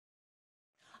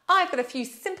I've got a few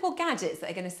simple gadgets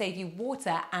that are going to save you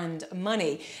water and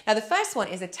money. Now, the first one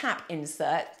is a tap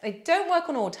insert. They don't work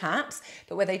on all taps,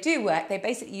 but where they do work, they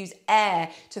basically use air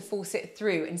to force it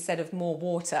through instead of more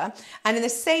water. And in the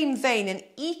same vein, an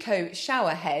eco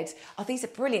shower head. Oh, these are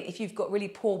brilliant if you've got really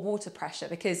poor water pressure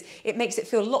because it makes it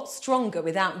feel a lot stronger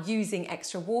without using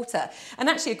extra water. And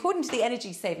actually, according to the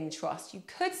Energy Saving Trust, you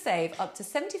could save up to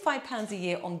 £75 a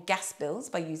year on gas bills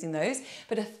by using those,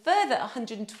 but a further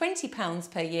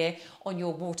 £120 per year on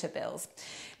your water bills.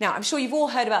 Now, I'm sure you've all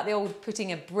heard about the old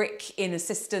putting a brick in a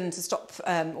cistern to stop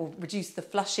or reduce the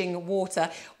flushing water.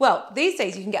 Well, these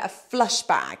days you can get a flush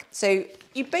bag. So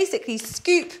you basically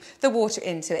scoop the water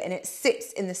into it and it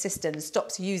sits in the cistern and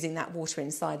stops using that water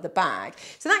inside the bag.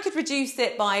 So that could reduce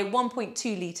it by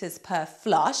 1.2 litres per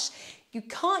flush. You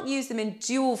can't use them in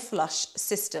dual flush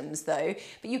systems though,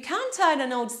 but you can turn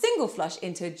an old single flush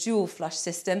into a dual flush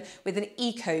system with an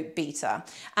eco beater.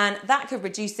 And that could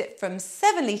reduce it from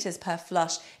 7 litres per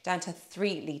flush down to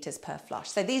 3 litres per flush.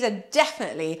 So these are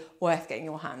definitely worth getting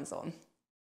your hands on.